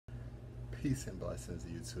Peace and blessings to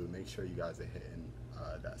you too. Make sure you guys are hitting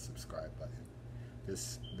that subscribe button.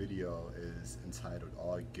 This video is entitled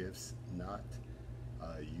All Gifts Not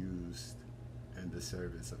Used in the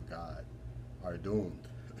Service of God Are Doomed.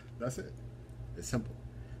 That's it. It's simple.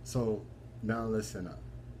 So now listen up.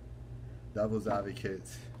 Devil's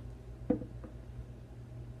advocates,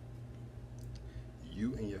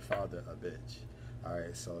 you and your father a bitch.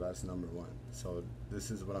 Alright, so that's number one. So this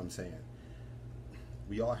is what I'm saying.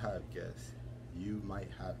 We all have gifts. You might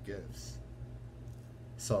have gifts.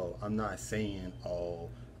 So I'm not saying,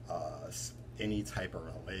 any type of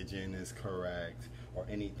religion is correct or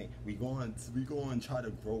anything. We go and try to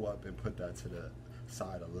grow up and put that to the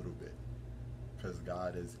side a little bit. Because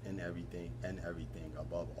God is in everything and everything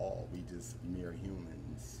above all. We just mere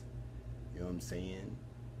humans. You know what I'm saying?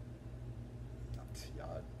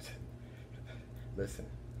 Y'all, listen.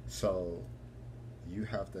 So you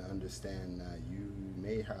have to understand that you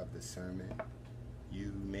may have discernment.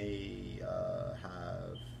 You may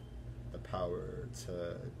have the power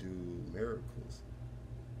to do miracles.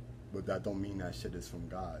 But that don't mean that shit is from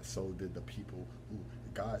God. So did the people who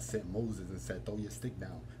God sent Moses and said, throw your stick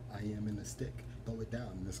down. I am in the stick. Throw it down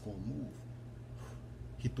and it's going to move.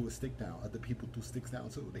 He threw a stick down. Other people threw sticks down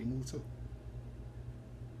too. They moved too.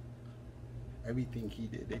 Everything he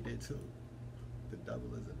did, they did too. The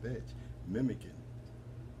devil is a bitch. Mimicking.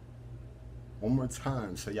 One more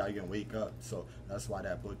time so y'all can wake up. So that's why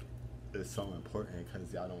that book is so important,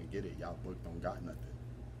 because y'all don't get it. Y'all book don't got nothing.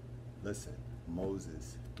 Listen,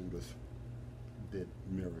 Moses did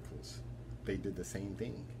miracles. They did the same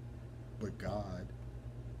thing. But God,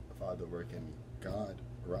 Father work in me. God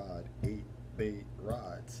rod ate they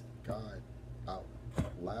rods. God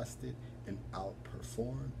outlasted and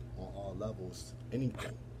outperformed on all levels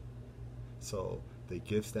anything. So the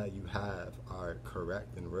gifts that you have are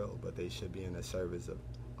correct and real, but they should be in the service of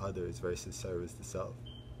others versus service to self.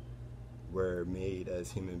 We're made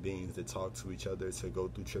as human beings to talk to each other, to go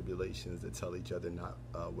through tribulations, to tell each other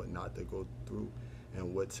what not to go through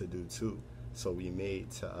and what to do too. So we made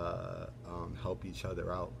to help each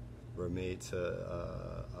other out. We're made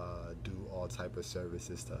to do all type of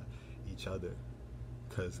services to each other,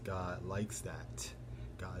 because God likes that.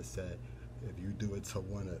 God said, if you do it to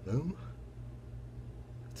one of them,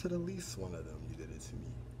 to the least one of them, you did it to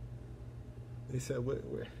me. They said, where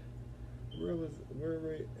were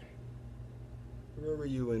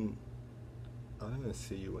you when I didn't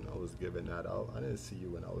see you when I was giving that out. I didn't see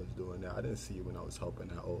you when I was doing that. I didn't see you when I was helping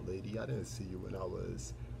that old lady. I didn't see you when I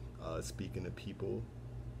was speaking to people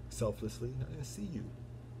selflessly. I didn't see you.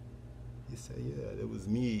 He said, yeah, it was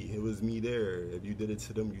me. It was me there. If you did it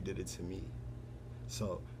to them, you did it to me.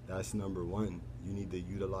 So that's number one. You need to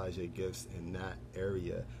utilize your gifts in that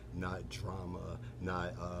area, not drama,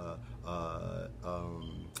 not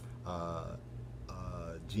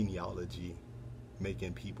genealogy,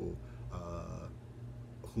 making people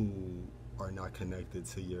who are not connected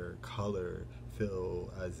to your color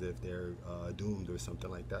feel as if they're doomed or something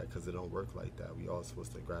like that, because it don't work like that. We all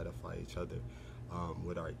supposed to gratify each other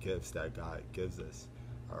with our gifts that God gives us,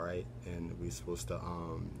 all right? And we're supposed to,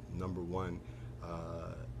 number one,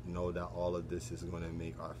 know that all of this is going to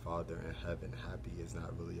make our Father in heaven happy. It's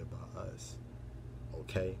not really about us,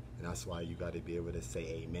 okay? And that's why you got to be able to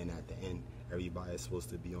say amen at the end. Everybody is supposed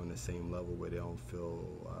to be on the same level where they don't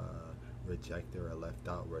feel rejected or left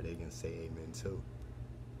out, where they can say amen too.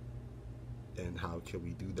 And how can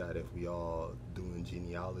we do that if we all doing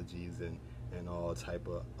genealogies and all type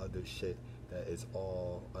of other shit that is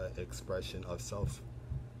all an expression of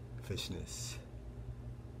selfishness,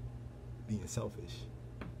 being selfish?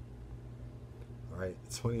 Alright,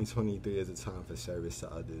 2023 is a time for service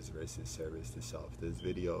to others versus service to self. This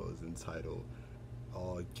video is entitled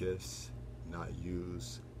All Gifts Not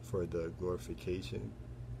Used for the Glorification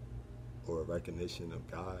or Recognition of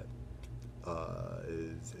God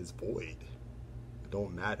is void. It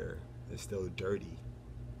don't matter. It's still dirty.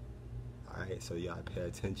 Alright, so y'all pay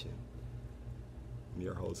attention. I'm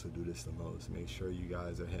your host who do this the most. Make sure you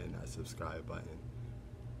guys are hitting that subscribe button.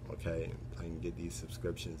 Okay, I can get these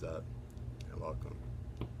subscriptions up. You're welcome.